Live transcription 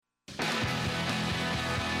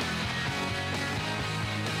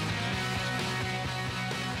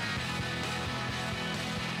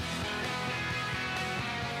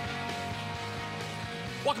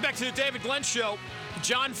Welcome back to the David Glenn Show.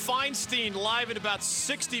 John Feinstein live in about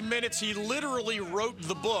 60 minutes. He literally wrote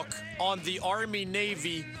the book on the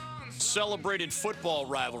Army-Navy celebrated football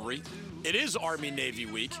rivalry. It is Army-Navy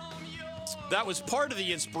week. That was part of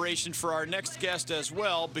the inspiration for our next guest as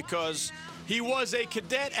well, because he was a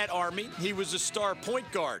cadet at Army. He was a star point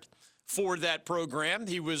guard for that program.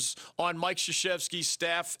 He was on Mike Krzyzewski's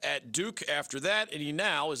staff at Duke after that, and he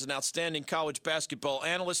now is an outstanding college basketball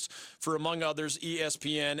analyst for, among others,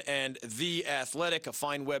 ESPN and The Athletic, a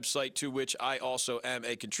fine website to which I also am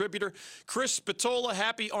a contributor. Chris Spatola,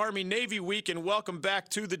 happy Army-Navy week, and welcome back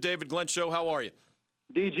to the David Glenn Show. How are you?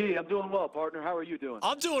 DG, I'm doing well, partner. How are you doing?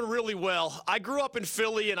 I'm doing really well. I grew up in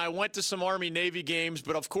Philly, and I went to some Army-Navy games,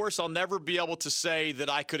 but of course I'll never be able to say that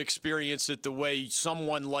I could experience it the way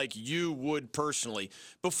someone like you would personally.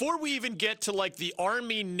 Before we even get to like the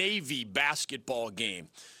Army-Navy basketball game,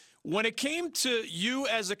 when it came to you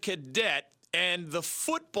as a cadet and the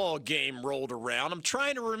football game rolled around, I'm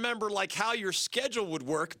trying to remember like how your schedule would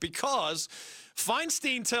work, because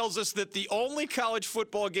Feinstein tells us that the only college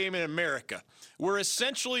football game in America where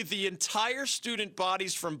essentially the entire student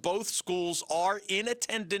bodies from both schools are in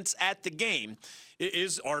attendance at the game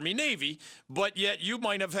is Army-Navy, but yet you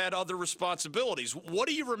might have had other responsibilities. What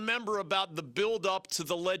do you remember about the build-up to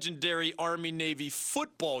the legendary Army-Navy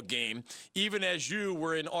football game, even as you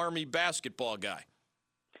were an Army basketball guy?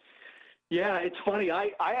 Yeah, it's funny. I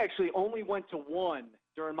actually only went to one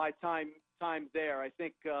during my time there. I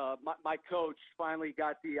think my coach finally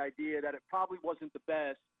got the idea that it probably wasn't the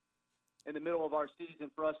best in the middle of our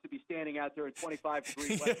season for us to be standing out there at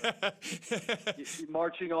 25-degree weather,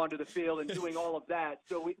 marching onto the field and doing all of that.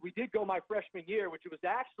 So we did go my freshman year, which was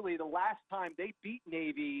actually the last time they beat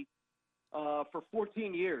Navy for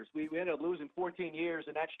 14 years. We ended up losing 14 years,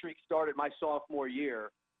 and that streak started my sophomore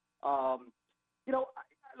year.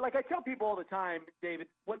 Like I tell people all the time, David,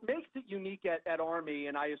 what makes it unique at Army,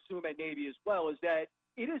 and I assume at Navy as well, is that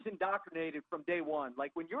it is indoctrinated from day one.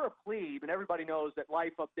 Like when you're a plebe, and everybody knows that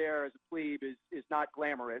life up there as a plebe is not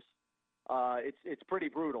glamorous. It's pretty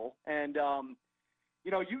brutal. And,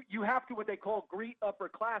 you have to what they call greet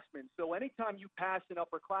upperclassmen. So anytime you pass an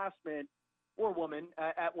upperclassman or woman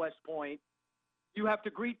at West Point, you have to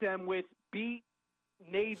greet them with beat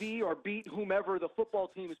Navy or beat whomever the football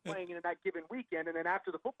team is playing in that given weekend. And then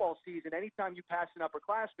after the football season, anytime you pass an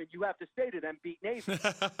upperclassman, you have to say to them, beat Navy.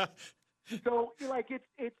 So, like,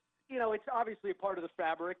 it's obviously a part of the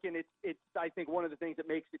fabric, and it's I think one of the things that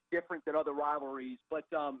makes it different than other rivalries. But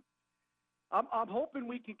I'm hoping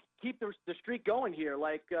we can keep the streak going here.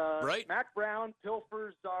 Like right. Mac Brown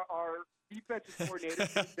pilfers our defensive coordinator,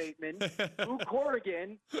 Steve Bateman, Lou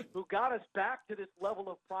Corrigan, who got us back to this level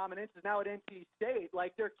of prominence, is now at NC State.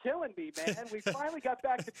 Like, they're killing me, man. We finally got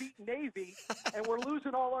back to beating Navy, and we're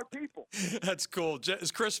losing all our people. That's cool.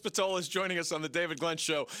 Chris Spatola is joining us on the David Glenn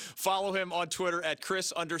Show. Follow him on Twitter at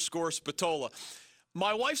Chris_Spatola.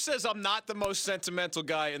 My wife says I'm not the most sentimental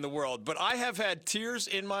guy in the world, but I have had tears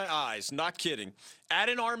in my eyes, not kidding, at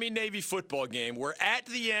an Army-Navy football game where at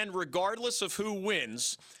the end, regardless of who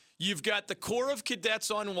wins, you've got the Corps of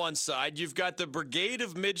Cadets on one side, you've got the Brigade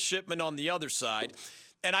of Midshipmen on the other side,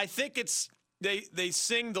 and I think it's they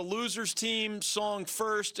sing the losers team song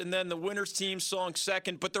first and then the winners team song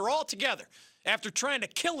second, but they're all together. After trying to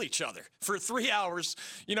kill each other for 3 hours,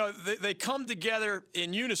 they come together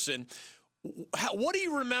in unison. What do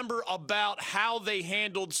you remember about how they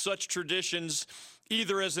handled such traditions,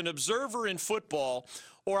 either as an observer in football,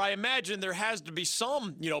 or I imagine there has to be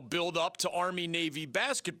some, build up to Army-Navy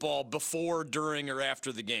basketball before, during, or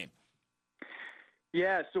after the game?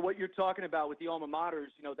 Yeah, so what you're talking about with the alma maters,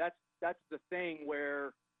 that's the thing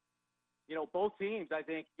where, both teams, I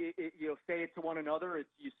think, say it to one another.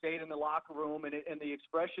 You say it in the locker room, and the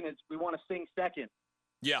expression is, we want to sing second.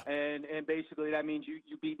 Yeah. And basically that means you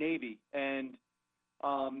beat Navy. And,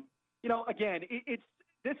 again,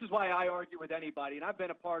 this is why I argue with anybody. And I've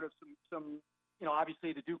been a part of some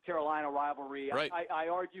obviously the Duke-Carolina rivalry. Right. I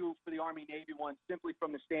argue for the Army-Navy one simply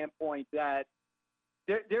from the standpoint that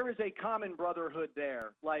there is a common brotherhood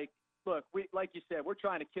there. Like, look, like you said, we're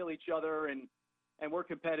trying to kill each other and we're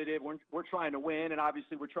competitive. We're trying to win, and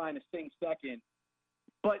obviously we're trying to sing second.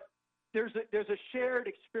 But there's a shared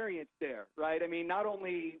experience there, right? I mean, not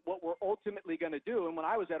only what we're ultimately going to do, and when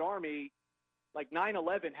I was at Army, like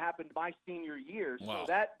 9/11 happened my senior year. Wow.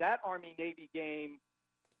 So that Army-Navy game,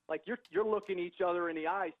 like you're looking each other in the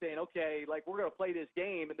eye saying, okay, like we're going to play this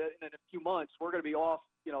game, and in a few months we're going to be off,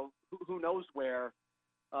 who knows where,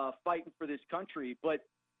 fighting for this country. But,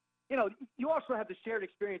 you also have the shared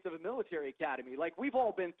experience of a military academy. Like we've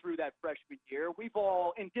all been through that freshman year. We've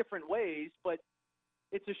all, in different ways, but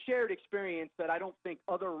it's a shared experience that I don't think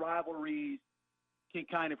other rivalries can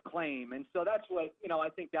kind of claim. And so that's what, I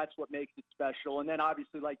think that's what makes it special. And then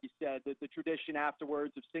obviously, like you said, the tradition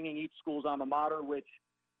afterwards of singing each school's alma mater, which,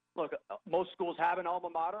 look, most schools have an alma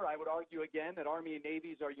mater. I would argue again that Army and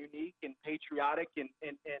Navy's are unique and patriotic and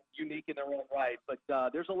unique in their own right. But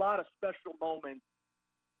there's a lot of special moments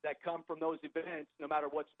that come from those events, no matter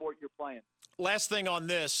what sport you're playing. Last thing on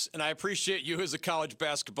this, and I appreciate you as a college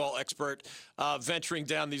basketball expert venturing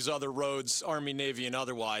down these other roads, Army, Navy, and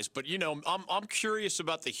otherwise. But, I'm curious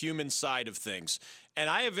about the human side of things. And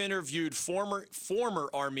I have interviewed former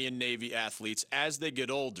Army and Navy athletes as they get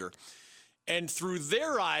older. And through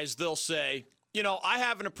their eyes, they'll say, I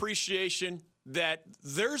have an appreciation that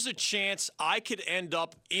there's a chance I could end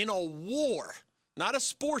up in a war. Not a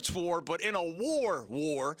sports war, but in a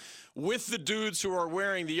war with the dudes who are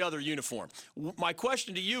wearing the other uniform. My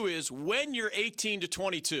question to you is, when you're 18 to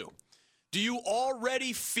 22, do you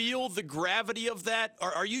already feel the gravity of that?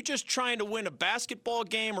 Or are you just trying to win a basketball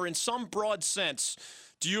game, or in some broad sense,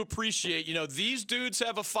 do you appreciate, these dudes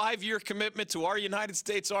have a 5-year commitment to our United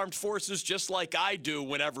States Armed Forces just like I do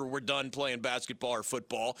whenever we're done playing basketball or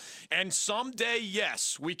football. And someday,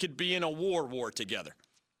 yes, we could be in a war together.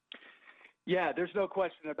 Yeah, there's no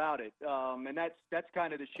question about it, and that's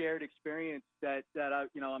kind of the shared experience that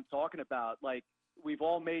I'm talking about. Like, we've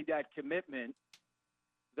all made that commitment.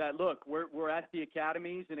 That look, we're at the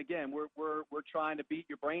academies, and again, we're trying to beat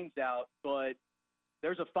your brains out, but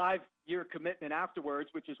there's a 5-year commitment afterwards,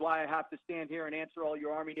 which is why I have to stand here and answer all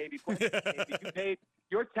your Army Navy questions.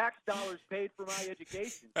 Your tax dollars paid for my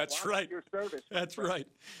education. That's right. Your service. That's right.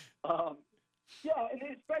 Yeah, and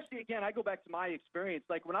especially, again, I go back to my experience.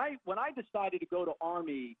 Like, when I decided to go to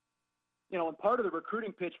Army, and part of the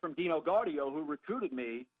recruiting pitch from Dino Gaudio, who recruited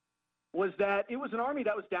me, was that it was an Army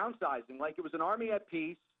that was downsizing. Like, it was an Army at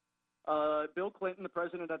peace. Bill Clinton, the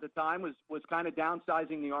president at the time, was kind of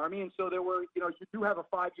downsizing the Army. And so there were, you do have a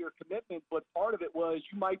 5-year commitment, but part of it was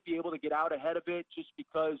you might be able to get out ahead of it just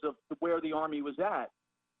because of where the Army was at.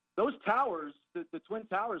 Those towers, the Twin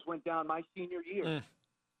Towers, went down my senior year. Mm.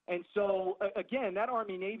 And so, again, that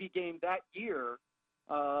Army-Navy game that year,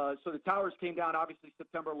 so the towers came down, obviously,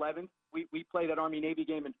 September 11th. We played that Army-Navy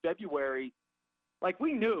game in February. Like,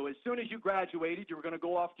 we knew as soon as you graduated, you were going to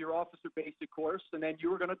go off to your officer basic course, and then you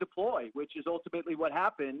were going to deploy, which is ultimately what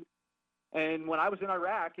happened. And when I was in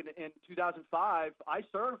Iraq in 2005, I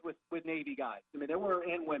served with Navy guys. I mean,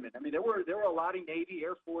 and women. I mean, there were a lot of Navy,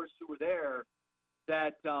 Air Force who were there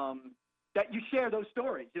that you share those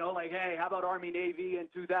stories, like, hey, how about Army Navy in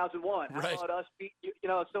 2001? How Right. about us?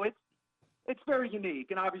 So it's very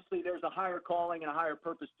unique. And obviously there's a higher calling and a higher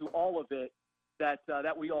purpose to all of it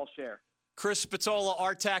that we all share. Chris Spatola,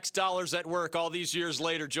 our tax dollars at work all these years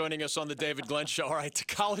later, joining us on the David Glenn Show. All right, to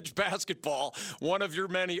college basketball, one of your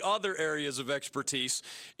many other areas of expertise.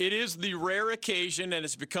 It is the rare occasion, and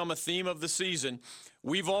it's become a theme of the season.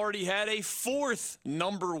 We've already had a 4th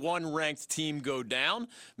number 1 ranked team go down.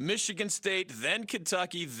 Michigan State, then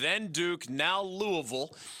Kentucky, then Duke, now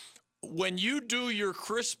Louisville. When you do your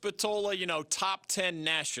Chris Spatola, top 10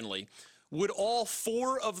 nationally, would all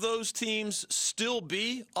 4 of those teams still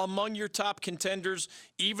be among your top contenders,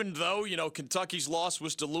 even though, Kentucky's loss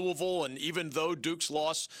was to Louisville and even though Duke's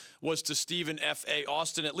loss was to Stephen F.A.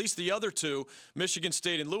 Austin? At least the other 2, Michigan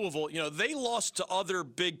State and Louisville, they lost to other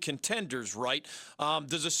big contenders, right?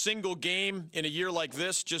 Does a single game in a year like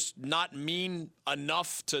this just not mean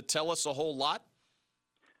enough to tell us a whole lot?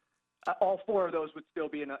 All 4 of those would still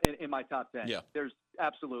be in my top 10. Yeah. There's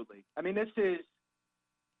absolutely. I mean, this is,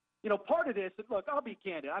 part of this, look, I'll be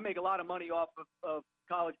candid. I make a lot of money off of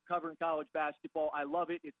covering college basketball. I love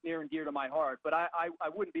it. It's near and dear to my heart. But I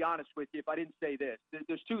wouldn't be honest with you if I didn't say this.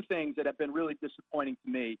 There's 2 things that have been really disappointing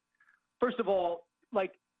to me. First of all,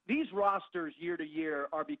 like, these rosters year to year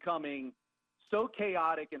are becoming so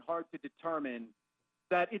chaotic and hard to determine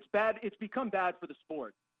that it's bad. It's become bad for the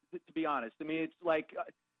sport, to be honest. I mean, it's like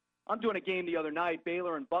I'm doing a game the other night,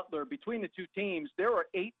 Baylor and Butler. Between the 2 teams, there are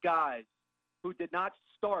 8 guys who did not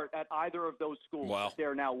start at either of those schools that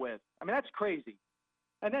they're now with. I mean, that's crazy.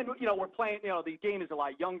 And then, we're playing, the game is a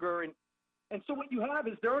lot younger. And so what you have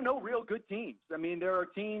is there are no real good teams. I mean, there are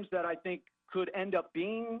teams that I think could end up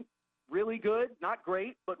being really good, not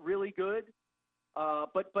great, but really good.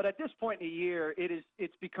 But at this point in the year,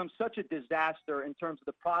 it's become such a disaster in terms of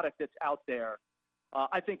the product that's out there.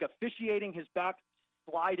 I think officiating has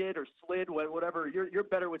backslided or slid, whatever. You're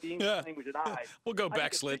better with the English language than I. We'll go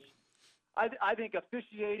backslid. I think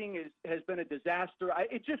officiating has been a disaster.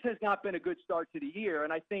 It just has not been a good start to the year.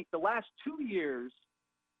 And I think the last 2 years,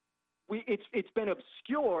 it's been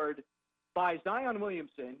obscured by Zion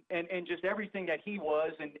Williamson and just everything that he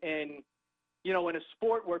was. And you know, in a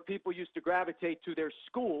sport where people used to gravitate to their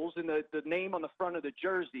schools and the name on the front of the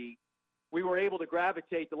jersey, we were able to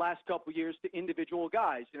gravitate the last couple of years to individual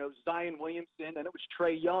guys. You know, Zion Williamson, and it was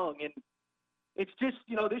Trae Young. And it's just,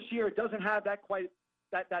 you know, this year it doesn't have that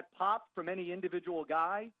pop from any individual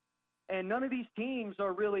guy. And none of these teams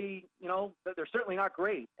are really, you know, they're certainly not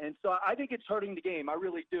great. And so I think it's hurting the game. I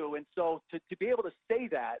really do. And so to be able to say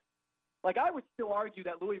that, like, I would still argue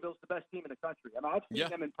that Louisville's the best team in the country. I mean, I've seen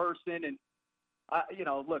them in person. And, you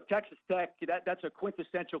know, look, Texas Tech, that's a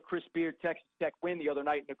quintessential Chris Beard Texas Tech win the other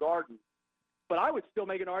night in the Garden. But I would still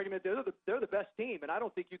make an argument they're the best team, and I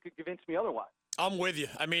don't think you could convince me otherwise. I'm with you.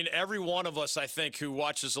 I mean, every one of us, I think, who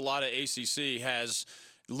watches a lot of ACC has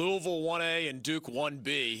Louisville 1A and Duke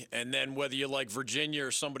 1B, and then whether you like Virginia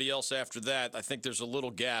or somebody else after that, I think there's a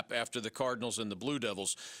little gap after the Cardinals and the Blue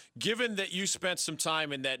Devils. Given that you spent some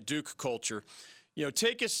time in that Duke culture, you know,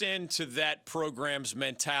 take us into that program's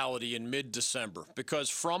mentality in mid-December, because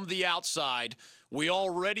from the outside, we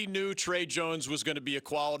already knew Tre Jones was going to be a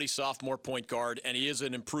quality sophomore point guard, and he is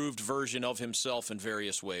an improved version of himself in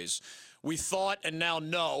various ways. We thought and now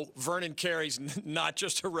know Vernon Carey's not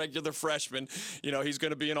just a regular freshman. You know, he's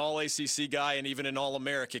going to be an All-ACC guy and even an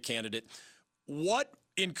All-America candidate. What,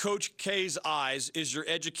 in Coach K's eyes, is your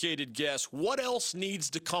educated guess? What else needs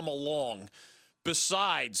to come along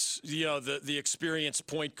besides, you know, the experienced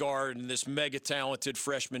point guard and this mega-talented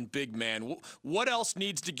freshman big man? What else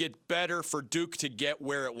needs to get better for Duke to get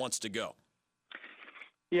where it wants to go?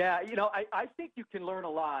 Yeah, you know, I think you can learn a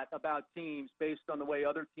lot about teams based on the way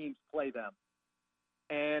other teams play them.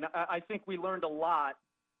 And I think we learned a lot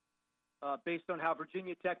based on how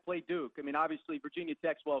Virginia Tech played Duke. I mean, obviously, Virginia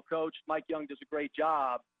Tech's well coached. Mike Young does a great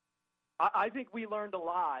job. I think we learned a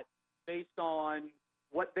lot based on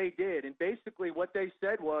what they did. And basically what they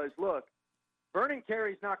said was, look, Vernon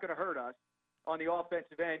Carey's not going to hurt us on the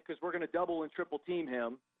offensive end because we're going to double and triple team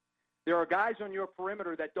him. There are guys on your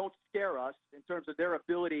perimeter that don't scare us in terms of their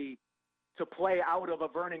ability to play out of a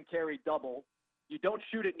Vernon Carey double. You don't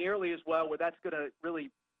shoot it nearly as well where that's going to really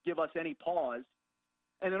give us any pause.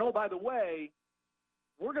 And then, oh, by the way,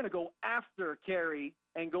 we're going to go after Carey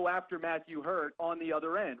and go after Matthew Hurt on the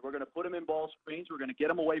other end. We're going to put him in ball screens. We're going to get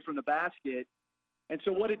him away from the basket. And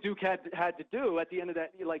so what did Duke had to do at the end of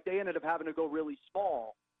that? Like, they ended up having to go really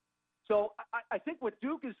small. So I think what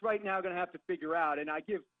Duke is right now going to have to figure out, and I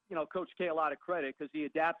give, you know, Coach K a lot of credit because he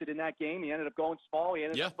adapted in that game. He ended up going small. He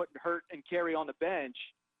ended up putting Hurt and Carey on the bench.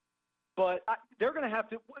 But they're going to have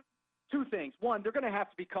to – two things. One, they're going to have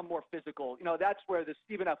to become more physical. You know, that's where the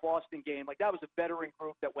Stephen F. Austin game, like, that was a veteran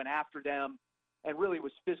group that went after them and really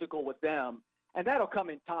was physical with them. And that'll come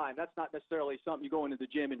in time. That's not necessarily something you go into the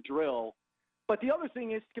gym and drill. But the other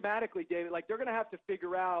thing is schematically, David, like, they're going to have to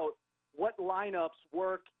figure out what lineups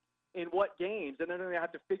work in what games. And then they're going to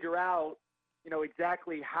have to figure out, you know,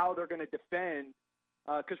 exactly how they're going to defend.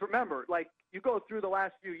 Because remember, like, you go through the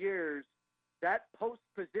last few years, that post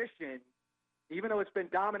position, even though it's been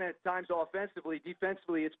dominant at times offensively,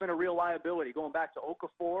 defensively, it's been a real liability. Going back to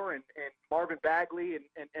Okafor and Marvin Bagley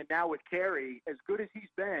and now with Carey, as good as he's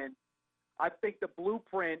been, I think the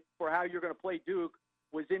blueprint for how you're going to play Duke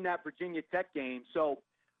was in that Virginia Tech game. So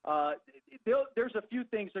there's a few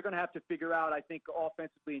things they're going to have to figure out, I think,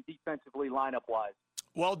 offensively and defensively lineup-wise.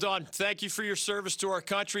 Well done. Thank you for your service to our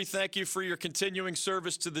country. Thank you for your continuing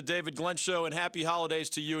service to the David Glenn Show, and happy holidays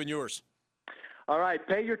to you and yours. All right,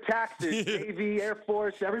 pay your taxes, Navy, Air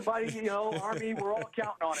Force, everybody, you know, Army, we're all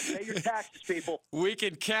counting on it. Pay your taxes, people. We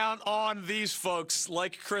can count on these folks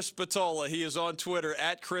like Chris Spatola. He is on Twitter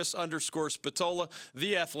at Chris_Spatola,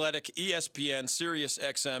 The Athletic, ESPN, Sirius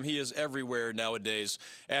XM. He is everywhere nowadays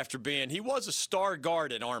after he was a star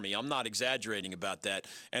guard at Army. I'm not exaggerating about that,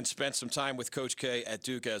 and spent some time with Coach K at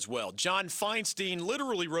Duke as well. John Feinstein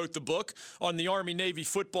literally wrote the book on the Army-Navy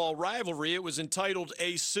football rivalry. It was entitled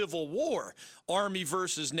A Civil War. Army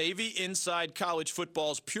versus Navy, inside college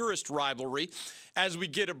football's purest rivalry. As we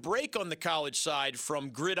get a break on the college side from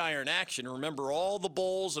gridiron action, remember all the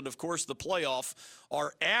bowls and, of course, the playoff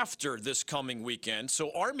are after this coming weekend.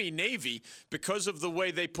 So Army-Navy, because of the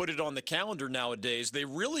way they put it on the calendar nowadays, they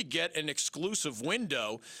really get an exclusive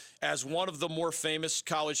window as one of the more famous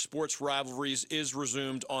college sports rivalries is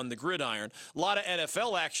resumed on the gridiron. A lot of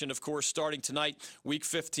NFL action, of course, starting tonight. Week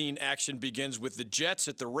 15 action begins with the Jets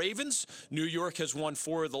at the Ravens. New York has won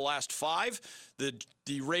 4 of the last 5.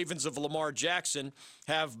 The Ravens of Lamar Jackson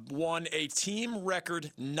have won a team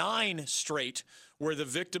record 9 straight, where the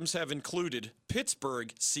victims have included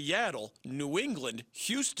Pittsburgh, Seattle, New England,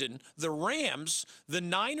 Houston, the Rams, the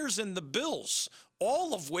Niners, and the Bills.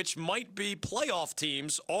 all of which might be playoff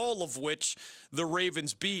teams, all of which the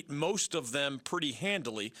Ravens beat, most of them pretty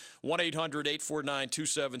handily.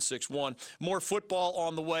 1-800-849-2761. More football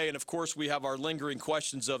on the way, and of course we have our lingering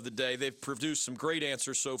questions of the day. They've produced some great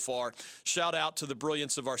answers so far. Shout out to the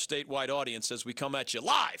brilliance of our statewide audience as we come at you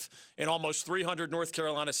live in almost 300 North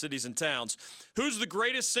Carolina cities and towns. Who's the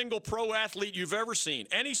greatest single pro athlete you've ever seen,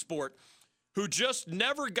 any sport, who just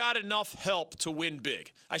never got enough help to win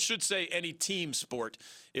big? I should say any team sport.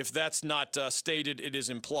 If that's not stated, it is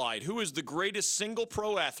implied. Who is the greatest single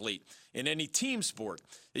pro athlete in any team sport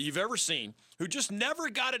that you've ever seen who just never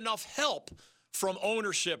got enough help from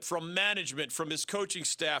ownership, from management, from his coaching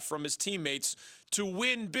staff, from his teammates to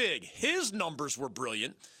win big? His numbers were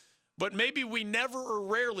brilliant, but maybe we never or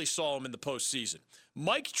rarely saw him in the postseason.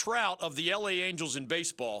 Mike Trout of the LA Angels in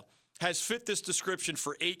baseball has fit this description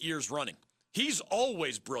for 8 years running. He's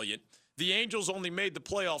always brilliant. The Angels only made the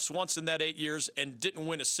playoffs once in that 8 years and didn't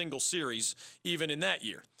win a single series even in that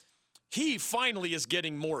year. He finally is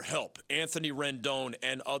getting more help. Anthony Rendon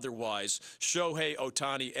and otherwise, Shohei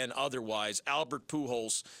Ohtani and otherwise, Albert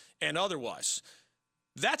Pujols and otherwise.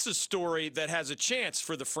 That's a story that has a chance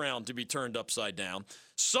for the frown to be turned upside down.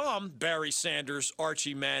 Some, Barry Sanders,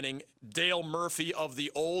 Archie Manning, Dale Murphy of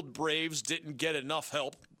the old Braves, didn't get enough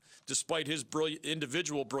help. Despite his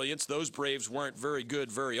individual brilliance, those Braves weren't very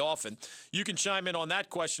good very often. You can chime in on that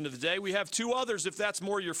question of the day. We have two others if that's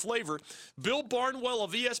more your flavor. Bill Barnwell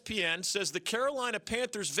of ESPN says the Carolina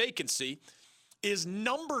Panthers vacancy is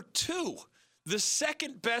number 2, the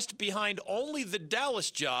second best behind only the Dallas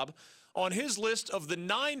job on his list of the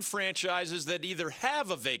 9 franchises that either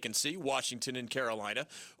have a vacancy, Washington and Carolina,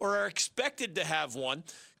 or are expected to have one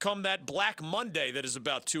come that Black Monday that is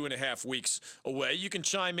about 2.5 weeks away. You can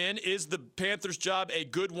chime in. Is the Panthers job a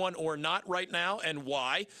good one or not right now, and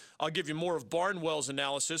why? I'll give you more of Barnwell's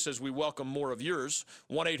analysis as we welcome more of yours.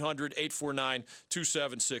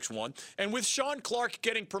 1-800-849-2761. And with Sean Clark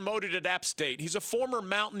getting promoted at App State, he's a former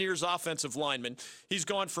Mountaineers offensive lineman. He's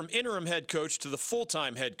gone from interim head coach to the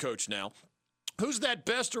full-time head coach now. Who's that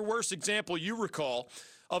best or worst example you recall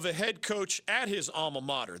of a head coach at his alma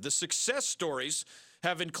mater? The success stories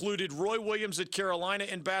have included Roy Williams at Carolina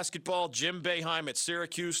in basketball, Jim Boeheim at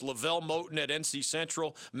Syracuse, Lavelle Moton at NC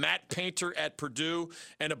Central, Matt Painter at Purdue,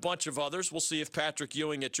 and a bunch of others. We'll see if Patrick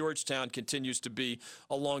Ewing at Georgetown continues to be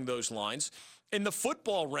along those lines. In the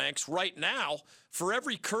football ranks right now, for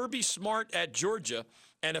every Kirby Smart at Georgia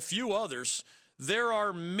and a few others, there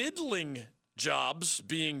are middling jobs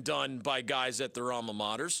being done by guys at their alma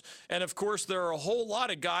maters. And, of course, there are a whole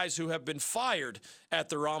lot of guys who have been fired at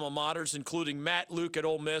their alma maters, including Matt Luke at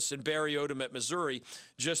Ole Miss and Barry Odom at Missouri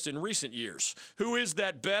just in recent years. Who is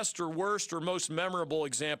that best or worst or most memorable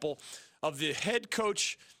example of the head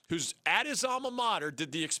coach who's at his alma mater?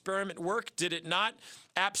 Did the experiment work? Did it not?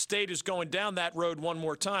 App State is going down that road one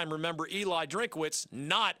more time. Remember, Eli Drinkwitz,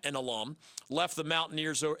 not an alum, left the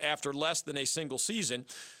Mountaineers after less than a single season.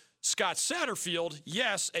 Scott Satterfield,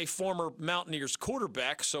 yes, a former Mountaineers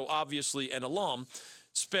quarterback, so obviously an alum,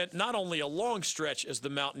 spent not only a long stretch as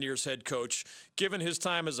the Mountaineers head coach, given his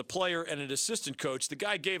time as a player and an assistant coach, the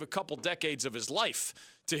guy gave a couple decades of his life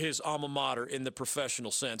to his alma mater in the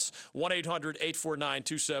professional sense.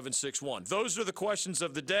 1-800-849-2761. Those are the questions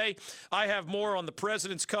of the day. I have more on the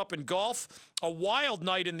President's Cup in golf. A wild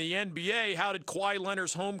night in the NBA. How did Kawhi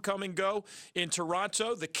Leonard's homecoming go in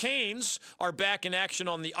Toronto? The Canes are back in action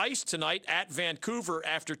on the ice tonight at Vancouver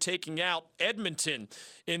after taking out Edmonton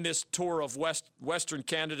in this tour of Western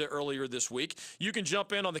Canada earlier this week. You can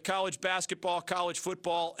jump in on the college basketball, college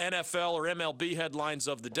football, NFL, or MLB headlines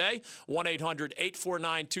of the day.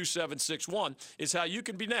 1-800-849-2761 is how you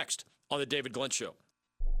can be next on The David Glenn Show.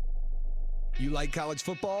 You like college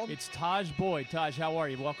football? It's Taj Boyd. Taj, how are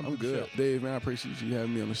you? Welcome I'm to the good. show. Dave, man, I appreciate you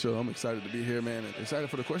having me on the show. I'm excited to be here, man, and excited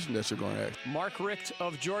for the question that you're going to ask. Mark Richt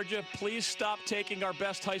of Georgia, please stop taking our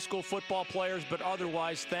best high school football players, but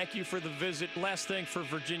otherwise, thank you for the visit. Last thing for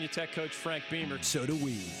Virginia Tech coach Frank Beamer. So do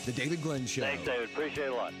we. The David Glenn Show. Thanks, David. Appreciate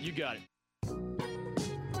it a lot. You got it.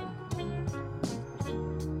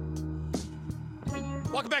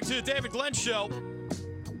 Welcome back to the David Glenn Show.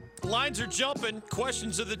 Lines are jumping.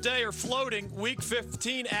 Questions of the day are floating. Week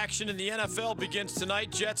 15 action in the NFL begins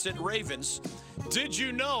tonight. Jets at Ravens. Did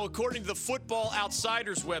you know, according to the Football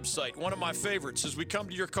Outsiders website, one of my favorites, as we come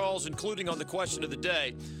to your calls, including on the question of the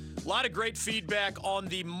day, a lot of great feedback on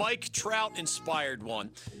the Mike Trout-inspired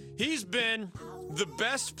one. He's been the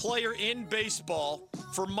best player in baseball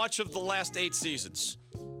for much of the last 8 seasons.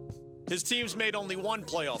 His team's made only one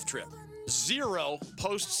playoff trip. 0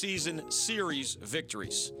 postseason series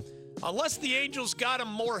victories. Unless the Angels got him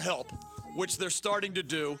more help, which they're starting to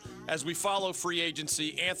do as we follow free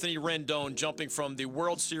agency. Anthony Rendon jumping from the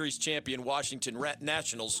World Series champion Washington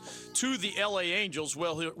Nationals to the LA Angels,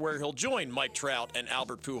 where he'll join Mike Trout and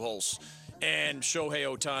Albert Pujols and Shohei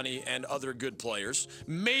Ohtani and other good players.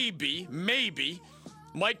 Maybe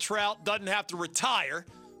Mike Trout doesn't have to retire,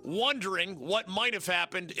 wondering what might have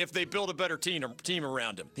happened if they built a better team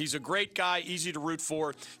around him. He's a great guy, easy to root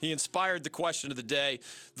for. He inspired the question of the day.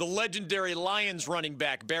 The legendary Lions running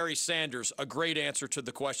back, Barry Sanders, a great answer to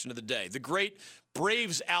the question of the day. The great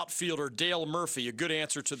Braves outfielder, Dale Murphy, a good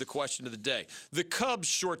answer to the question of the day. The Cubs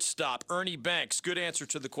shortstop, Ernie Banks, good answer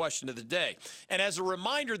to the question of the day. And as a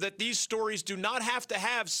reminder that these stories do not have to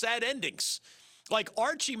have sad endings. Like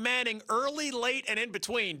Archie Manning, early, late, and in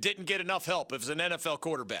between, didn't get enough help as an NFL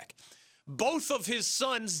quarterback. Both of his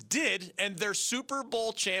sons did, and they're Super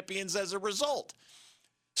Bowl champions as a result.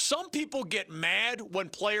 Some people get mad when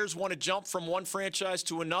players want to jump from one franchise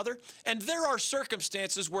to another, and there are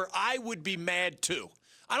circumstances where I would be mad too.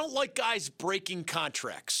 I don't like guys breaking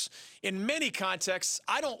contracts. In many contexts,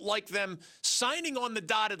 I don't like them signing on the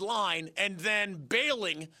dotted line and then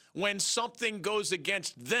bailing when something goes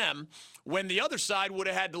against them, when the other side would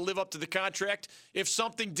have had to live up to the contract if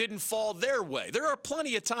something didn't fall their way. There are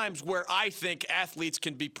plenty of times where I think athletes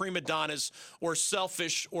can be prima donnas or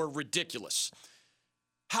selfish or ridiculous.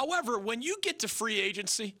 However, when you get to free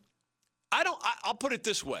agency, I'll put it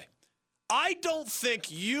this way. I don't think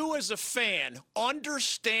you as a fan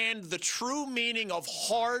understand the true meaning of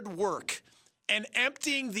hard work and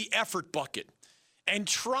emptying the effort bucket and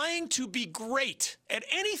trying to be great at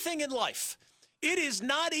anything in life. It is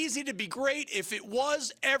not easy to be great. If it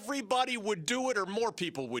was, everybody would do it or more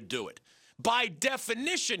people would do it. By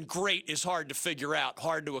definition, great is hard to figure out,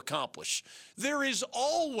 hard to accomplish. There is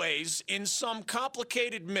always, in some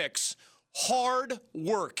complicated mix, hard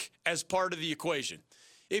work as part of the equation.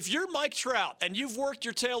 If you're Mike Trout and you've worked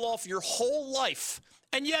your tail off your whole life,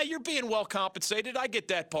 and yeah, you're being well compensated, I get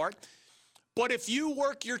that part, but if you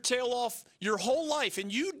work your tail off your whole life and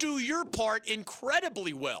you do your part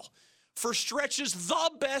incredibly well for stretches the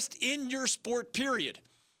best in your sport, period,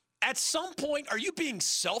 at some point, are you being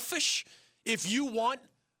selfish if you want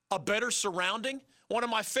a better surrounding? One of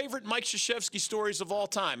my favorite Mike Krzyzewski stories of all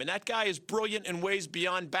time, and that guy is brilliant in ways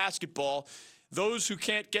beyond basketball. Those who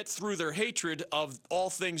can't get through their hatred of all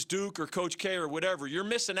things Duke or Coach K or whatever, you're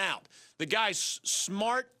missing out. The guy's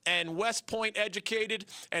smart and West Point educated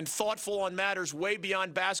and thoughtful on matters way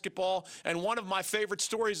beyond basketball. And one of my favorite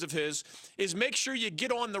stories of his is make sure you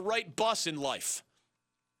get on the right bus in life.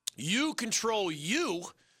 You control you,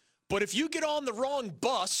 but if you get on the wrong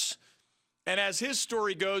bus, and as his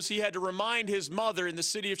story goes, he had to remind his mother in the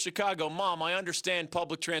city of Chicago, Mom, I understand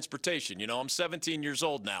public transportation. You know, I'm 17 years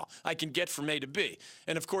old now. I can get from A to B.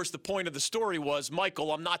 And, of course, the point of the story was,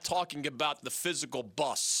 Michael, I'm not talking about the physical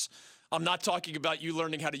bus. I'm not talking about you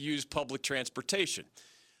learning how to use public transportation.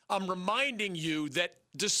 I'm reminding you that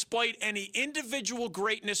despite any individual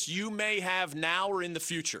greatness you may have now or in the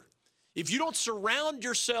future, if you don't surround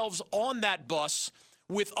yourselves on that bus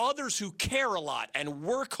with others who care a lot and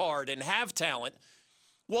work hard and have talent,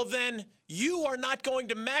 well, then you are not going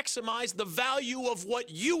to maximize the value of what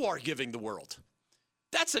you are giving the world.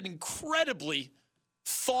 That's an incredibly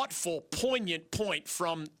thoughtful, poignant point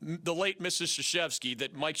from the late Mrs. Krzyzewski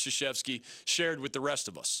that Mike Krzyzewski shared with the rest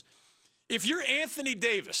of us. If you're Anthony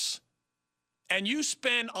Davis and you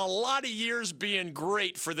spend a lot of years being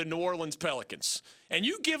great for the New Orleans Pelicans, and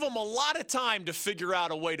you give them a lot of time to figure out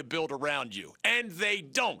a way to build around you, and they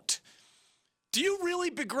don't, do you really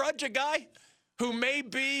begrudge a guy who may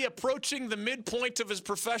be approaching the midpoint of his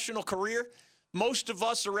professional career? Most of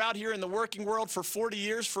us are out here in the working world for 40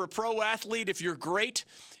 years. For a pro athlete, if you're great,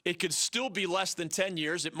 it could still be less than 10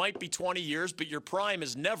 years. It might be 20 years, but your prime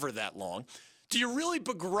is never that long. Do you really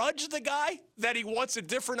begrudge the guy that he wants a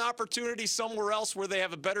different opportunity somewhere else where they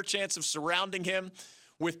have a better chance of surrounding him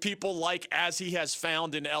with people like, as he has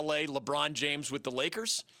found in L.A., LeBron James with the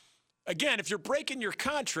Lakers? Again, if you're breaking your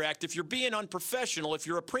contract, if you're being unprofessional, if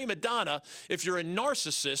you're a prima donna, if you're a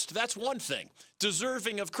narcissist, that's one thing,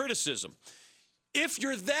 deserving of criticism. If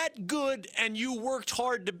you're that good and you worked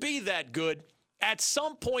hard to be that good, at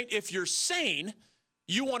some point, if you're sane,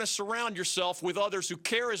 you want to surround yourself with others who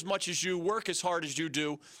care as much as you, work as hard as you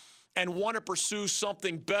do, and want to pursue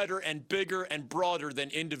something better and bigger and broader than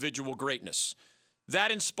individual greatness.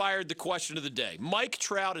 That inspired the question of the day. Mike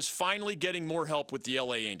Trout is finally getting more help with the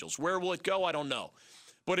LA Angels. Where will it go? I don't know.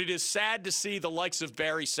 But it is sad to see the likes of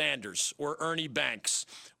Barry Sanders or Ernie Banks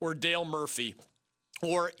or Dale Murphy,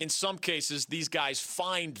 or in some cases, these guys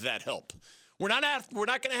find that help We're not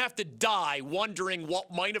going to have to die wondering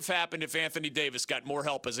what might have happened if Anthony Davis got more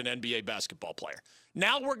help as an NBA basketball player.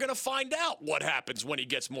 Now we're going to find out what happens when he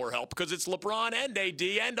gets more help because it's LeBron and AD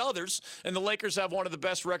and others, and the Lakers have one of the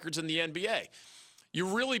best records in the NBA.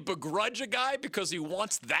 You really begrudge a guy because he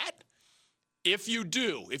wants that? If you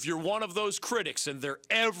do, if you're one of those critics, and they're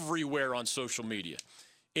everywhere on social media,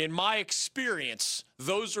 in my experience,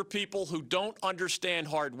 those are people who don't understand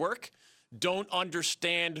hard work, don't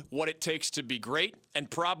understand what it takes to be great, and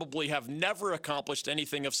probably have never accomplished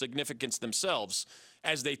anything of significance themselves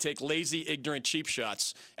as they take lazy, ignorant, cheap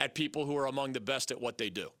shots at people who are among the best at what they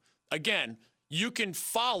do. Again, you can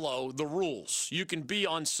follow the rules. You can be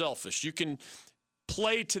unselfish. You can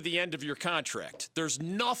play to the end of your contract. There's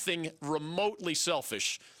nothing remotely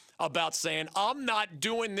selfish about saying, I'm not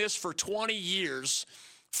doing this for 20 years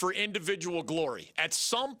for individual glory. At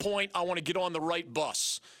some point, I want to get on the right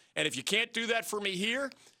bus. And if you can't do that for me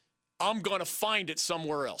here, I'm going to find it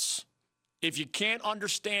somewhere else. If you can't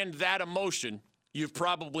understand that emotion, you've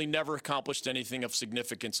probably never accomplished anything of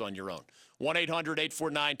significance on your own.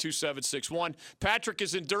 1-800-849-2761. Patrick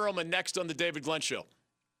is in Durham and next on the David Glenn Show.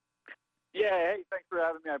 Yeah, hey, thanks for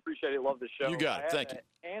having me. I appreciate it. Love the show. You got it. Thank you.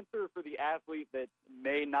 Answer for the athlete that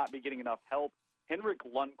may not be getting enough help. Henrik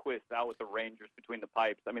Lundqvist out with the Rangers between the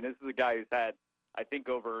pipes. I mean, this is a guy who's had, I think,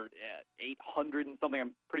 over 800 and something.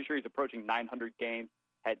 I'm pretty sure he's approaching 900 games,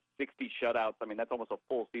 had 60 shutouts. I mean, that's almost a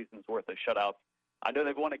full season's worth of shutouts. I know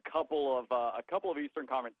they've won a couple of Eastern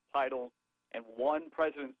Conference titles and one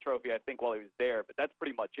President's Trophy, I think, while he was there, but that's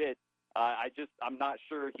pretty much it. I'm not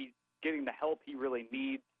sure he's getting the help he really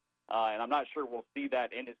needs. And I'm not sure we'll see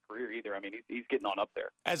that in his career either. I mean, he's getting on up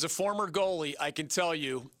there. As a former goalie, I can tell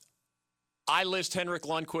you, I list Henrik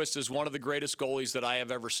Lundqvist as one of the greatest goalies that I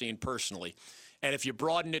have ever seen personally. And if you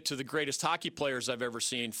broaden it to the greatest hockey players I've ever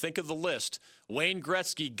seen, think of the list. Wayne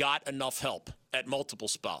Gretzky got enough help at multiple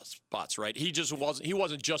spots, right? He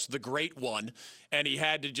wasn't just the great one, and he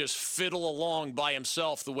had to just fiddle along by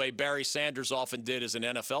himself the way Barry Sanders often did as an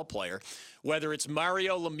NFL player. Whether it's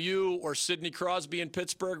Mario Lemieux or Sidney Crosby in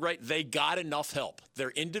Pittsburgh, right? They got enough help. They're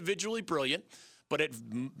individually brilliant, but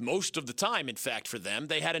most of the time, in fact, for them,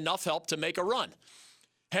 they had enough help to make a run.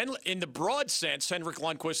 In the broad sense, Henrik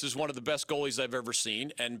Lundqvist is one of the best goalies I've ever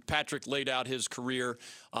seen, and Patrick laid out his career,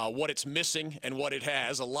 what it's missing and what it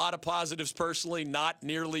has. A lot of positives personally, not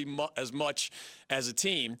nearly as much as a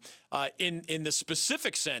team. In the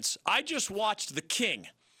specific sense, I just watched The King,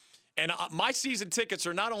 and my season tickets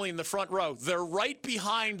are not only in the front row, they're right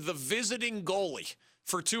behind the visiting goalie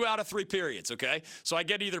for 2 out of 3 periods, okay? So I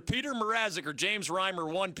get either Peter Mrazek or James Reimer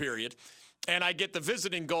 1 period, and I get the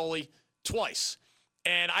visiting goalie twice.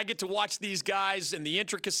 And I get to watch these guys and the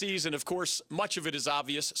intricacies, and, of course, much of it is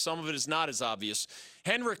obvious. Some of it is not as obvious.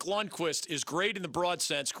 Henrik Lundqvist is great in the broad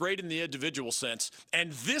sense, great in the individual sense.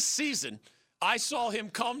 And this season, I saw him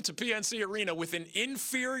come to PNC Arena with an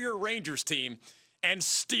inferior Rangers team and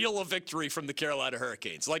steal a victory from the Carolina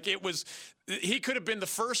Hurricanes. He could have been the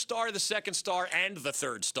first star, the second star, and the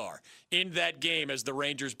third star in that game as the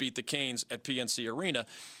Rangers beat the Canes at PNC Arena.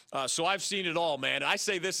 So I've seen it all, man. I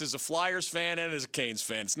say this as a Flyers fan and as a Canes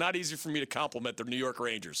fan. It's not easy for me to compliment the New York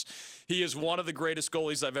Rangers. He is one of the greatest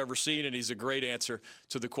goalies I've ever seen, and he's a great answer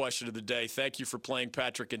to the question of the day. Thank you for playing,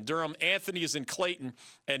 Patrick in Durham. Anthony is in Clayton,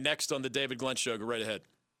 and next on the David Glenn Show. Go right ahead.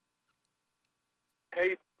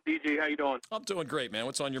 Hey, DJ, how you doing? I'm doing great, man.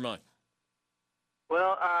 What's on your mind?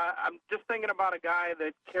 Well, I'm just thinking about a guy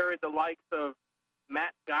that carried the likes of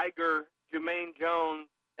Matt Geiger, Jermaine Jones,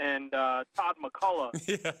 and Todd McCullough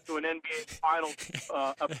to an NBA Finals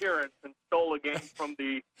appearance and stole a game from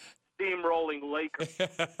the steamrolling Lakers.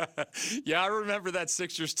 Yeah, I remember that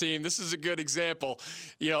Sixers team. This is a good example.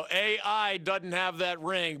 You know, AI doesn't have that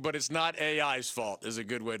ring, but it's not AI's fault, is a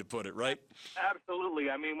good way to put it, right? Absolutely.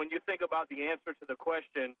 I mean, when you think about the answer to the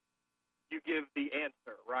question, you give the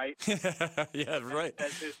answer, right? Yeah, right.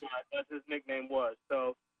 That's his nickname was.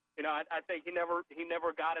 So, you know, I think he never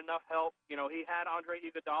got enough help. You know, he had Andre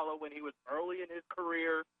Iguodala when he was early in his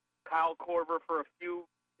career, Kyle Korver for a few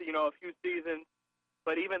seasons.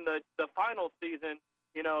 But even the final season,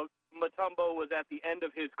 you know, Mutombo was at the end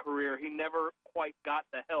of his career. He never quite got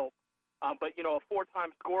the help. But, you know, a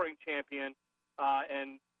 4-time scoring champion,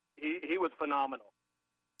 and he was phenomenal.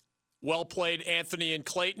 Well played, Anthony in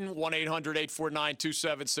Clayton.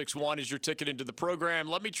 1-800-849-2761 is your ticket into the program.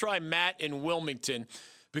 Let me try Matt in Wilmington,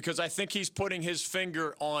 because I think he's putting his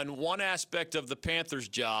finger on one aspect of the Panthers'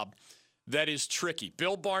 job that is tricky.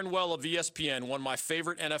 Bill Barnwell of ESPN, one of my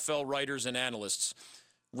favorite NFL writers and analysts,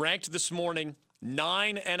 ranked this morning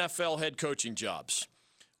 9 NFL head coaching jobs.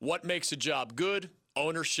 What makes a job good?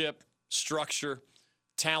 Ownership, structure,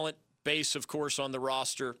 talent, base, of course, on the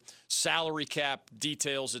roster, salary cap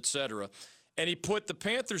details, etc. And he put the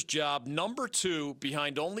Panthers' job number 2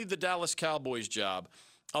 behind only the Dallas Cowboys' job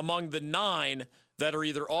among the 9 that are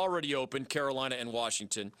either already open, Carolina and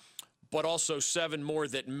Washington, but also 7 more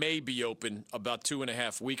that may be open about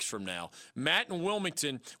 2.5 weeks from now. Matt in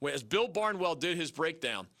Wilmington, as Bill Barnwell did his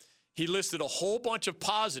breakdown, he listed a whole bunch of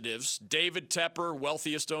positives. David Tepper,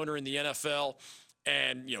 wealthiest owner in the NFL,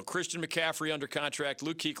 and Christian McCaffrey under contract,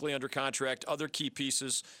 Luke Kuechly under contract, other key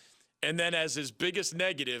pieces. And then as his biggest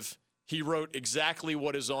negative, he wrote exactly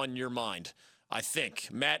what is on your mind, I think.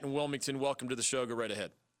 Matt in Wilmington, welcome to the show. Go right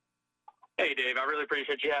ahead. Hey, Dave, I really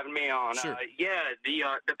appreciate you having me on. Sure.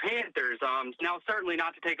 The Panthers, now certainly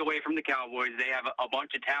not to take away from the Cowboys. They have a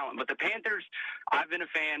bunch of talent. But the Panthers, I've been a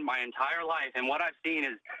fan my entire life, and what I've seen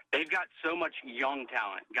is they've got so much young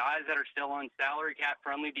talent, guys that are still on salary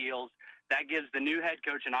cap-friendly deals. That gives the new head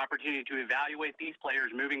coach an opportunity to evaluate these players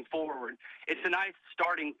moving forward. It's a nice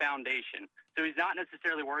starting foundation. So he's not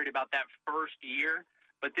necessarily worried about that first year.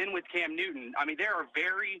 But then with Cam Newton, I mean, there are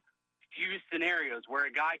very few scenarios where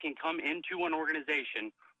a guy can come into an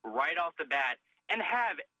organization right off the bat and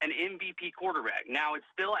have an MVP quarterback. Now, it's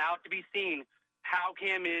still out to be seen how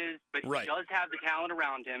Cam is, but Right. he does have the talent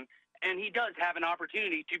around him, and he does have an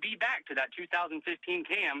opportunity to be back to that 2015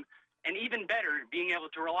 Cam, and even better, being able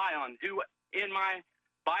to rely on who, in my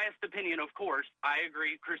biased opinion, of course, I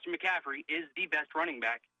agree, Christian McCaffrey is the best running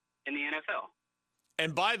back in the NFL.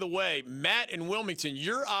 And by the way, Matt in Wilmington,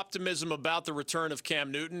 your optimism about the return of Cam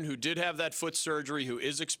Newton, who did have that foot surgery, who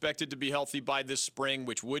is expected to be healthy by this spring,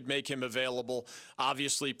 which would make him available,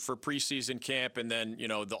 obviously, for preseason camp and then,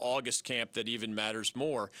 the August camp that even matters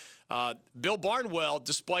more. Bill Barnwell,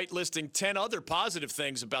 despite listing 10 other positive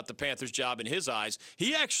things about the Panthers' job in his eyes,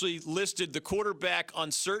 he actually listed the quarterback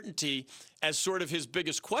uncertainty as sort of his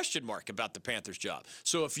biggest question mark about the Panthers' job.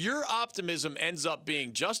 So if your optimism ends up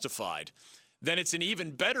being justified, then it's an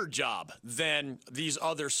even better job than these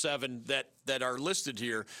other 7 that are listed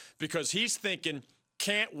here, because he's thinking,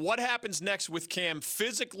 what happens next with Cam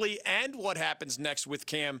physically and what happens next with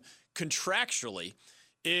Cam contractually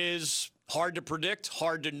is hard to predict,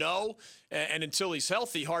 hard to know, and until he's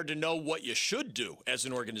healthy, hard to know what you should do as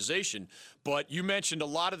an organization. But you mentioned a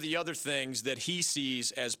lot of the other things that he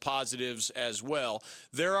sees as positives as well.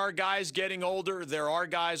 There are guys getting older. There are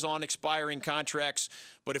guys on expiring contracts.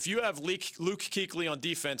 But if you have Luke Kuechly on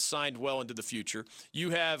defense signed well into the future,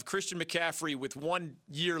 you have Christian McCaffrey with 1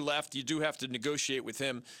 year left. You do have to negotiate with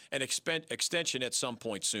him an extension at some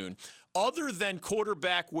point soon. Other than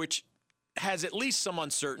quarterback, which has at least some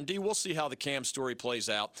uncertainty. We'll see how the Cam story plays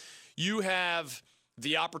out. You have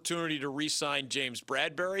the opportunity to re-sign James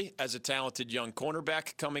Bradbury as a talented young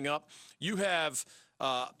cornerback coming up. You have,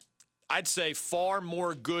 I'd say, far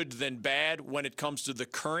more good than bad when it comes to the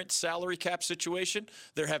current salary cap situation.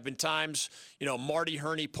 There have been times, Marty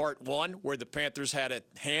Herney Part 1, where the Panthers had a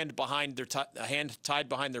hand tied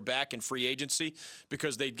behind their back in free agency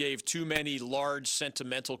because they gave too many large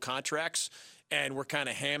sentimental contracts and we're kind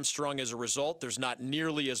of hamstrung as a result. There's not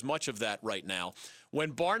nearly as much of that right now.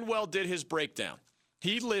 When Barnwell did his breakdown,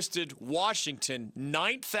 he listed Washington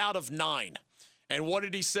 9th out of 9. And what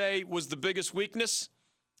did he say was the biggest weakness?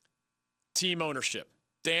 Team ownership.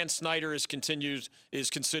 Dan Snyder is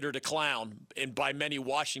considered a clown by many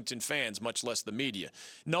Washington fans, much less the media.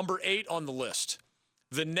 Number 8 on the list,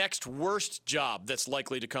 the next worst job that's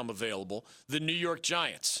likely to come available, the New York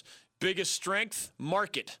Giants. Biggest strength,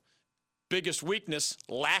 market. Biggest weakness,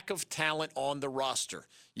 lack of talent on the roster.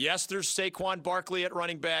 Yes, there's Saquon Barkley at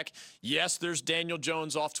running back. Yes, there's Daniel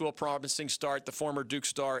Jones off to a promising start, the former Duke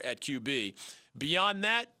star at QB. Beyond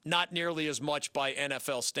that, not nearly as much by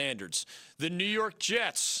NFL standards. The New York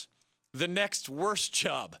Jets, the next worst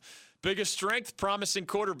job. Biggest strength, promising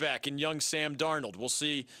quarterback in young Sam Darnold. We'll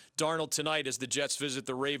see Darnold tonight as the Jets visit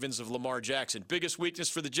the Ravens of Lamar Jackson. Biggest weakness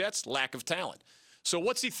for the Jets, lack of talent. So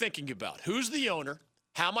what's he thinking about? Who's the owner?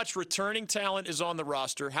 How much returning talent is on the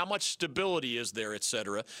roster? How much stability is there, et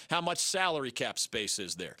cetera? How much salary cap space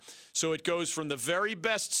is there? So it goes from the very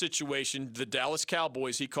best situation, the Dallas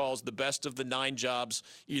Cowboys, he calls the best of the 9 jobs,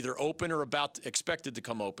 either open or expected to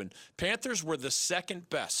come open. Panthers were the second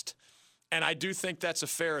best. And I do think that's a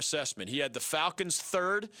fair assessment. He had the Falcons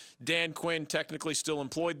 3rd. Dan Quinn technically still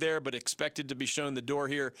employed there, but expected to be shown the door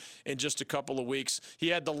here in just a couple of weeks. He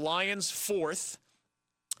had the Lions 4th,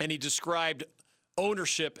 and he described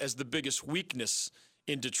ownership as the biggest weakness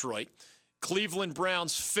in Detroit. Cleveland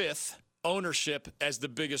Browns 5th, ownership as the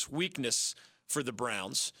biggest weakness for the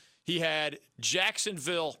Browns. He had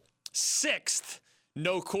Jacksonville 6th,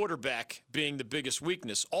 no quarterback being the biggest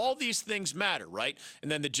weakness. All these things matter, right? And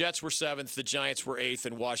then the Jets were 7th, the Giants were 8th,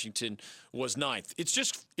 and Washington was 9th.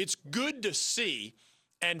 It's good to see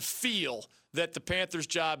and feel that the Panthers'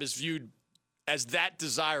 job is viewed as that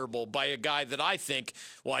desirable by a guy that I think,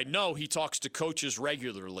 well, I know he talks to coaches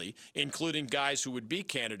regularly, including guys who would be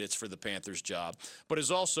candidates for the Panthers job, but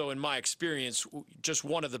is also, in my experience, just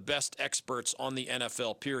one of the best experts on the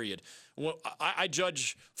NFL, period. I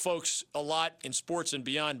judge folks a lot in sports and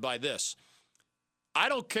beyond by this. I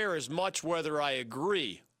don't care as much whether I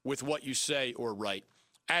agree with what you say or write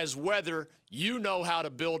as whether you know how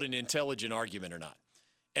to build an intelligent argument or not.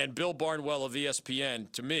 And Bill Barnwell of ESPN,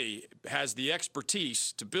 to me, has the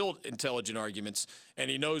expertise to build intelligent arguments, and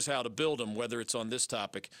he knows how to build them, whether it's on this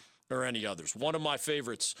topic or any others. One of my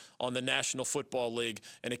favorites on the National Football League,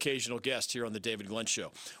 an occasional guest here on the David Glenn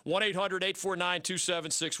Show.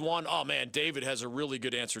 1-800-849-2761. Oh, man, David has a really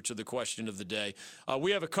good answer to the question of the day.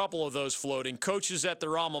 We have a couple of those floating. Coaches at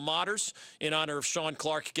their alma maters, in honor of Sean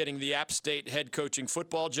Clark getting the App State head coaching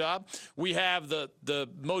football job. We have the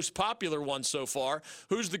most popular one so far.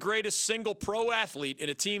 Who's the greatest single pro athlete in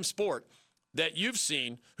a team sport that you've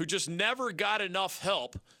seen who just never got enough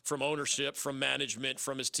help from ownership, from management,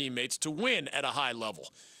 from his teammates to win at a high level?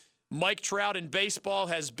 Mike Trout in baseball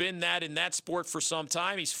has been that in that sport for some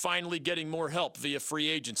time. He's finally getting more help via free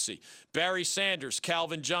agency. Barry Sanders,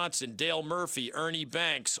 Calvin Johnson, Dale Murphy, Ernie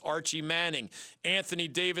Banks, Archie Manning, Anthony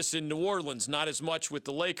Davis in New Orleans, not as much with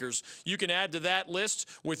the Lakers. You can add to that list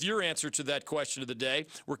with your answer to that question of the day.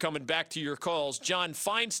 We're coming back to your calls. John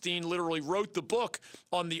Feinstein literally wrote the book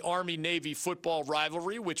on the Army-Navy football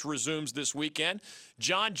rivalry, which resumes this weekend.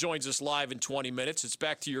 John joins us live in 20 minutes. It's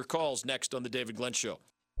back to your calls next on The David Glenn Show.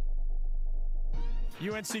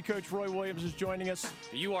 UNC coach Roy Williams is joining us.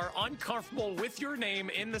 You are uncomfortable with your name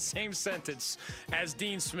in the same sentence as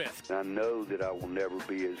Dean Smith. I know that I will never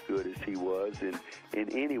be as good as he was in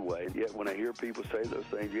any way. Yet when I hear people say those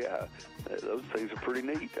things, yeah, those things are pretty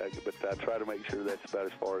neat. But I try to make sure that's about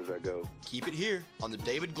as far as I go. Keep it here on The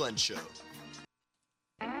David Glenn Show.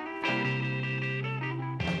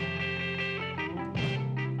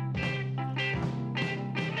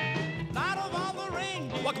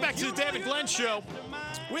 Welcome back to the David Glenn Show.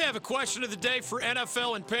 We have a question of the day for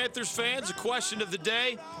NFL and Panthers fans, a question of the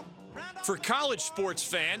day for college sports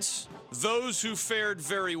fans, those who fared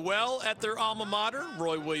very well at their alma mater.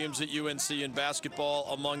 Roy Williams at UNC in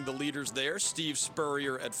basketball, among the leaders there. Steve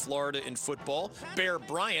Spurrier at Florida in football. Bear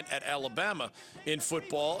Bryant at Alabama in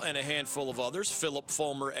football, and a handful of others. Philip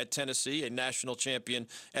Fulmer at Tennessee, a national champion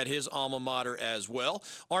at his alma mater as well.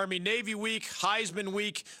 Army-Navy week, Heisman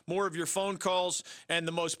week, more of your phone calls, and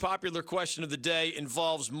the most popular question of the day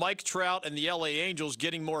involves Mike Trout and the LA Angels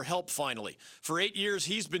getting more help finally. For 8 years,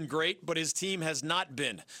 he's been great, but his team has not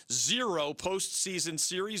been. 0 postseason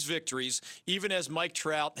series victories, even as Mike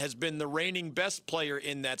Trout has been the reigning best player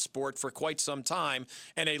in that sport for quite some time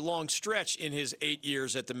and a long stretch in his 8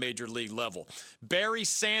 years at the major league level. Barry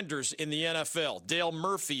Sanders in the NFL, Dale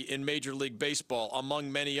Murphy in Major League Baseball, among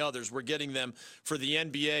many others. We're getting them for the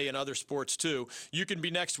NBA and other sports too. You can be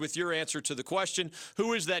next with your answer to the question,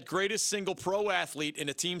 who is that greatest single pro athlete in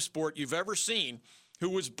a team sport you've ever seen who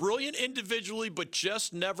was brilliant individually but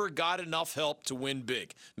just never got enough help to win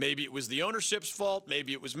big? Maybe it was the ownership's fault.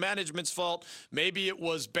 Maybe it was management's fault. Maybe it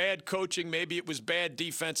was bad coaching. Maybe it was bad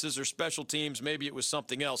defenses or special teams. Maybe it was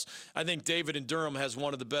something else. I think David in Durham has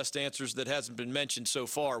one of the best answers that hasn't been mentioned so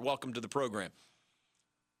far. Welcome to the program.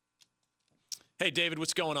 Hey, David,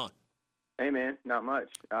 what's going on? Hey, man, not much.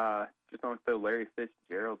 Just want to throw Larry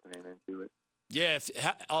Fitzgerald's name into it. Yeah,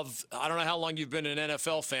 I don't know how long you've been an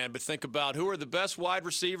NFL fan, but think about who are the best wide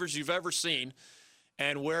receivers you've ever seen.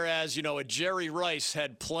 And whereas, a Jerry Rice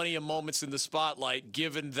had plenty of moments in the spotlight,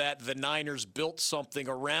 given that the Niners built something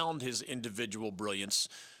around his individual brilliance,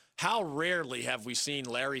 how rarely have we seen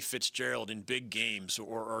Larry Fitzgerald in big games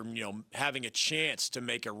or having a chance to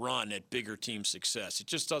make a run at bigger team success? It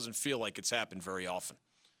just doesn't feel like it's happened very often.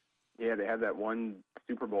 Yeah, they had that one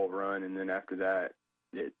Super Bowl run, and then after that,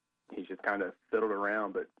 he's just kind of fiddled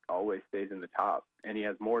around, but always stays in the top. And he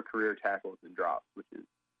has more career tackles than drops, which is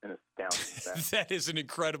an astounding stat. That is an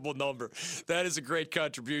incredible number. That is a great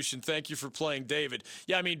contribution. Thank you for playing, David.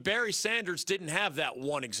 Yeah, I mean, Barry Sanders didn't have that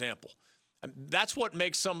one example. That's what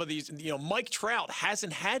makes some of these, Mike Trout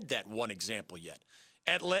hasn't had that one example yet.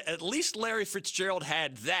 At least Larry Fitzgerald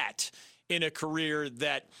had that in a career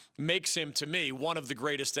that makes him, to me, one of the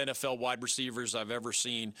greatest NFL wide receivers I've ever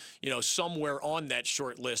seen, somewhere on that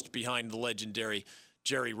short list behind the legendary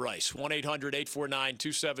Jerry Rice.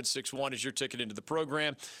 1-800-849-2761 is your ticket into the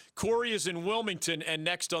program. Corey is in Wilmington, and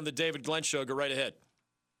next on the David Glenn Show, go right ahead.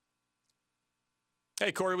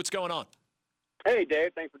 Hey, Corey, what's going on? Hey,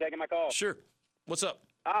 Dave. Thanks for taking my call. Sure. What's up?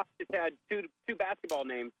 I just had two basketball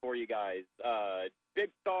names for you guys. Big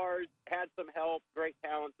stars, had some help, great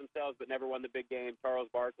talents themselves, but never won the big game. Charles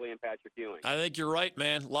Barkley and Patrick Ewing. I think you're right,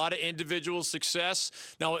 man. A lot of individual success.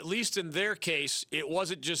 Now, at least in their case, it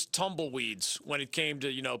wasn't just tumbleweeds when it came to,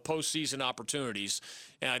 postseason opportunities.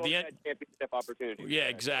 At the end, championship opportunities. Yeah,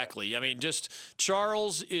 exactly. I mean, just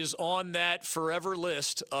Charles is on that forever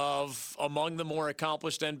list of among the more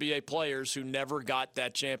accomplished NBA players who never got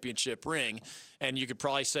that championship ring. And you could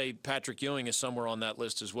probably say Patrick Ewing is somewhere on that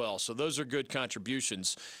list as well. So those are good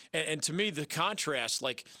contributions. And to me, the contrast,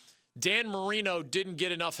 like Dan Marino didn't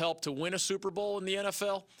get enough help to win a Super Bowl in the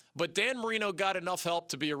NFL, but Dan Marino got enough help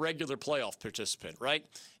to be a regular playoff participant, right?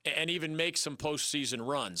 And even make some postseason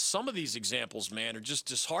runs. Some of these examples, man, are just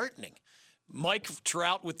disheartening. Mike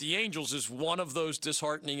Trout with the Angels is one of those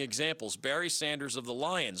disheartening examples. Barry Sanders of the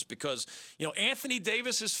Lions, because, Anthony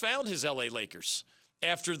Davis has found his L.A. Lakers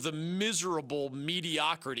after the miserable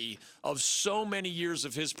mediocrity of so many years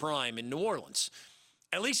of his prime in New Orleans.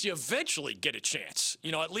 At least you eventually get a chance.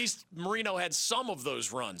 At least Marino had some of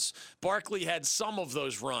those runs. Barkley had some of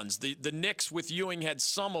those runs. The Knicks with Ewing had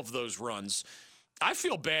some of those runs. I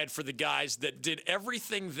feel bad for the guys that did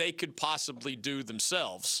everything they could possibly do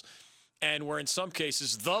themselves and were in some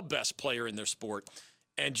cases the best player in their sport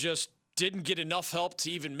and just didn't get enough help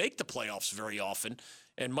to even make the playoffs very often.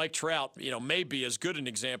 And Mike Trout, may be as good an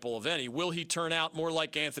example of any. Will he turn out more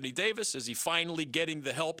like Anthony Davis? Is he finally getting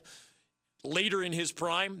the help later in his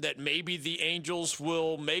prime that maybe the Angels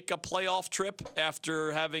will make a playoff trip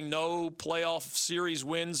after having no playoff series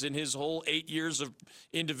wins in his whole 8 years of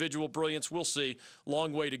individual brilliance? We'll see.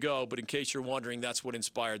 Long way to go. But in case you're wondering, that's what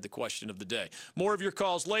inspired the question of the day. More of your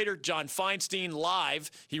calls later. John Feinstein live.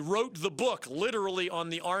 He wrote the book literally on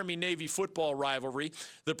the Army-Navy football rivalry.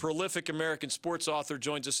 The prolific American sports author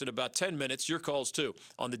joins us in about 10 minutes. Your calls, too,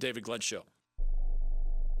 on The David Glenn Show.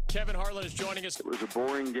 Kevin Harlan is joining us. It was a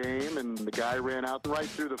boring game, and the guy ran out right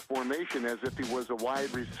through the formation as if he was a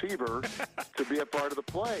wide receiver to be a part of the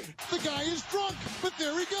play. The guy is drunk, but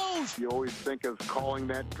there he goes. You always think of calling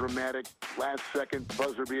that dramatic last-second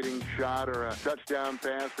buzzer-beating shot or a touchdown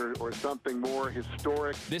pass or something more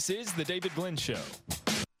historic. This is The David Glenn Show.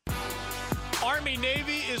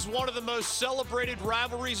 Army-Navy is one of the most celebrated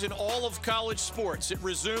rivalries in all of college sports. It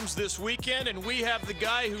resumes this weekend, and we have the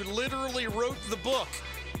guy who literally wrote the book.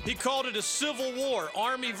 He called it a civil war,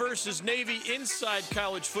 Army versus Navy inside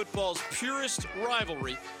college football's purest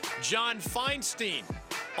rivalry. John Feinstein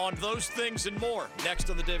on those things and more next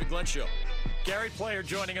on The David Glenn Show. Gary Player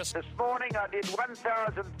joining us. This morning I did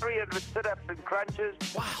 1,300 sit-ups and crunches.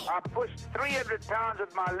 Wow. I pushed 300 pounds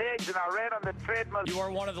with my legs and I ran on the treadmill. You are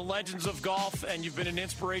one of the legends of golf, and you've been an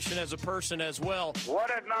inspiration as a person as well. What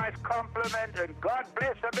a nice compliment, and God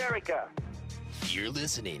bless America. You're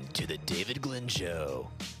listening to The David Glenn Show.